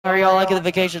How are y'all liking the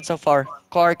vacation so far?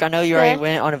 Clark, I know you already Good.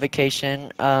 went on a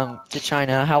vacation to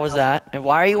China. How was that? And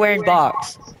why are you wearing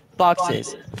boxes?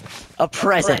 A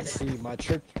present. See, my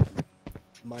trip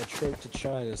to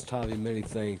China has taught me many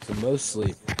things, and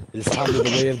mostly it has taught me the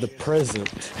way of the present.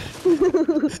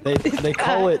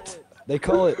 They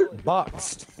call it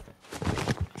boxed,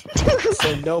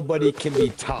 so nobody can be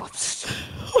tossed.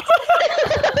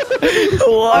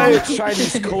 What?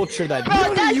 Chinese culture that Bro,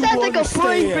 none that of you sounds like a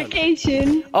foreign understand.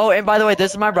 vacation. Oh, and by the way,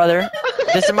 this is my brother.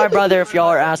 This is my brother if y'all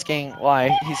are asking why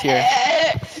he's here.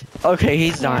 Okay,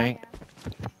 he's dying.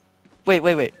 Wait.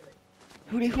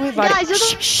 Who invited? Guys,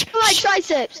 look Shh, at my shh.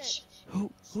 triceps. Who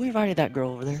invited that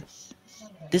girl over there?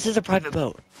 This is a private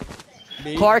boat.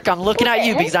 Me? Clark, I'm looking at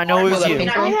you because I know it was you.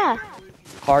 Oh, yeah.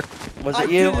 Clark, was I it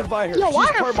you? did invite her. Yo, why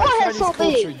She's her part of my forehead Chinese so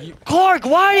big? culture. Clark,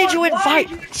 why did you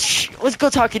invite? Shh, let's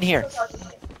go talk in here.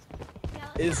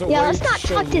 Is a Yo, way let's not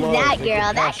show talk to love that and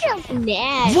girl. That compassion. girl's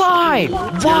nasty. Why?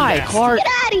 Why, Clark? Get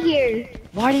out of here.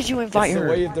 Why did you invite It's the her?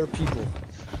 way of their people.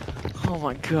 Oh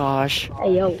my gosh.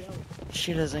 Hey, yo.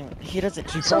 He doesn't.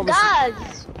 She So, promised.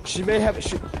 guys. She may have.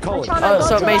 Colin. trying to Oh, go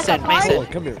so to, Mason, like, a party? Colin,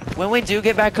 come here. when we do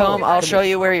get back home, I'll Come show here.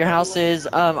 you where your house is.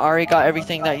 I already got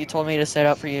everything that you told me to set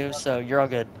up for you, so you're all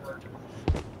good.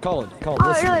 Colin, Oh,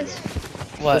 listen to me. nice.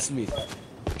 What? Listen to me.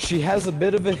 She has a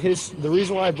bit of a The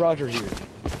reason why I brought her here.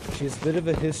 She has a bit of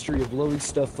a history of blowing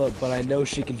stuff up, but I know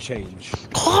she can change.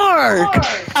 Clark!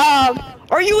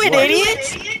 Are you an What?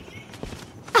 idiot?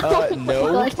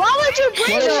 No. Why would you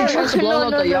bring What if her? she tries to blow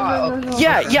up the yacht?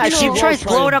 Yeah, if she No, tries I'll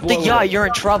try blowing and up the blow yacht, it. you're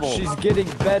in trouble. She's getting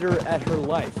better at her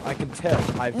life. I can tell.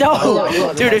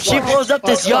 No! Dude, if she blows up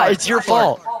this yacht, it's your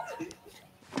fault.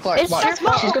 Clark, It's watch. your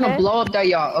fault, She's gonna okay? blow up that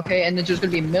yacht, okay? And then there's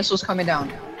gonna be missiles coming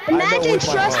down. Imagine with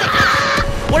my trusting.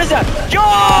 What is that? Yo!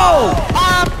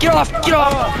 Get off! Get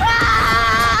off!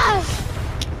 Ah!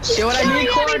 See what I mean,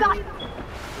 Clark? Everybody.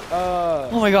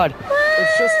 Oh my god.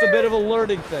 It's just a bit of a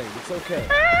learning thing. It's okay.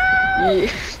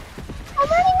 Yeah. I'm running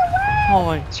away. Oh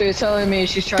my. So you're telling me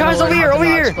she's trying Guys, to learn over here, how to over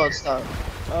not here. explode stuff.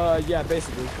 Yeah,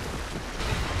 basically.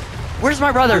 Where's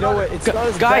my brother? You know what? It's not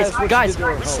as bad Guys, as what you guys, did to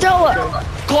her home, Stella! okay?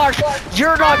 Clark,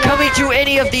 you're not coming to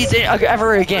any of these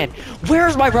ever again.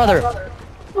 Where's my brother?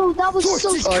 Oh, that was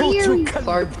so scary.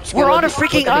 Clark, We're on a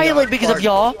freaking island because of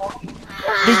y'all.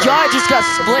 The yacht just got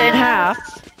split in half.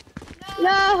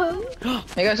 No.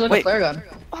 Hey guys, look, Wait. a flare gun.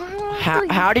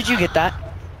 How did you get that?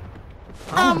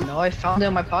 I don't know, I found it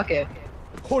in my pocket.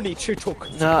 Honey, chitok.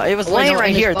 No, it was Oh, wait, laying no, right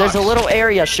in this here. There's a box. little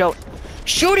area. Shoot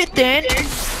it then.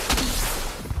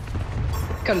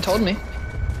 Could've told me.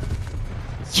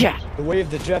 Yeah. The way of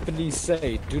the Japanese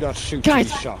say, do not shoot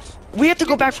Guys. these shots. We have to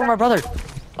go back for my brother.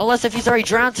 Unless if he's already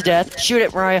drowned to death. Shoot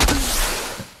it, Mariah.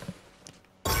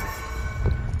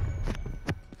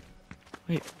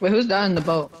 Wait, who's down in the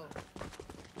boat?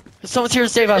 Someone's here to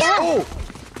save us. Oh!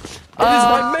 It is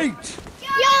my mate!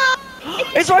 Yo.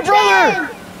 It's my brother!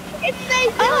 It's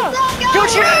Mason. Yo,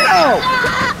 chill!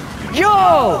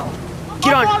 Yo!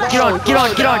 Get on!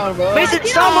 Mason,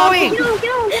 stop moving! Get on.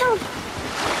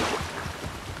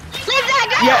 Leave that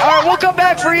guy. Yeah, alright, we'll come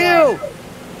back for you!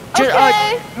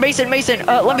 Okay. Mason,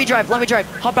 let me drive.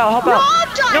 Hop out. I'm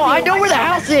driving. No, I know where the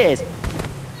house is!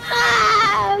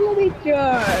 Ah, let me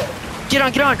drive. Get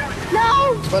on!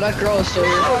 No. But that girl is still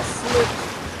here.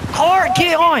 Car,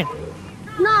 get on!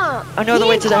 No. I know the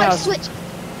way to the house. Switch.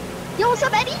 Yo, what's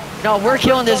up, Eddie? No, we're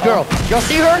killing this girl. Y'all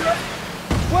see her?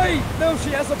 Wait! No,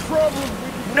 she has a problem!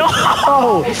 No!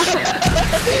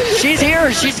 She's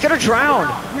here. She's gonna drown.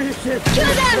 Kill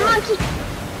that monkey.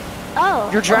 Oh.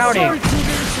 You're drowning. Sorry,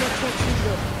 teenager,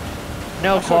 Tortuga.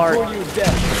 No, I'll Clark. torture you to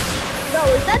death. No,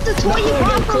 is that the toy you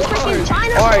brought from freaking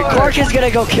China? Alright, Clark is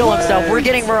gonna go kill himself. We're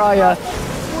getting Mariah.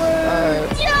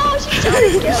 Yo, she's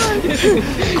trying to kill him.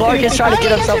 Clark is trying to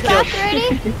get himself killed.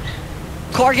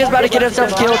 Clark is about to get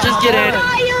himself killed. Just get in. We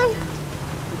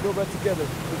go back together.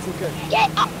 It's okay. Get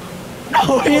up. No,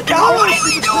 what is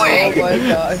he Oh doing? my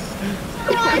god.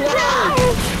 We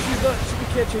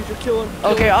can't change her. Kill him.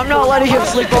 Okay, I'm not letting him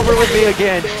sleep over with me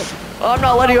again. I'm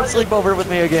not letting him sleep over with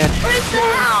me again. Where's the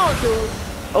house?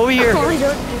 Over here.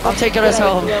 I'm taking us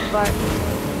home. Wait,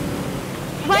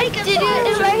 did you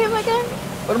invite him again?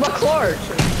 What about Clark?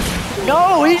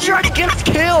 No, he's trying to get us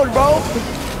killed, bro.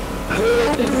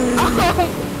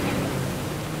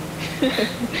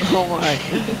 Oh my.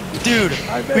 Dude,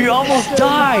 we almost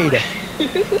died.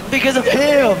 Because of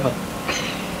him.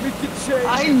 We can change.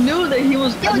 I knew that he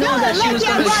was. I knew no, that she was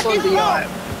lucky I gonna brought explode this the yacht.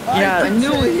 I Yeah,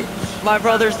 knew it. my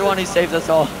brother's the one who saved us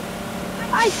all.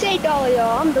 I saved all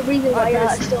y'all. I'm the reason why I y'all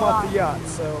basically still bought alive. the yacht,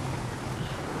 so...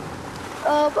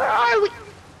 Where are we?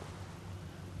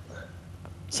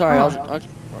 Sorry, I'll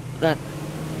that.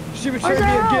 She betrayed me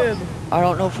again. I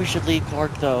don't know if we should leave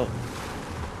Clark though.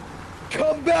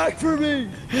 Come back for me.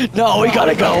 No, we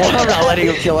gotta go. I'm not letting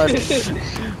him kill us.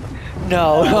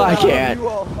 No, I can't. You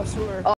all, I swear.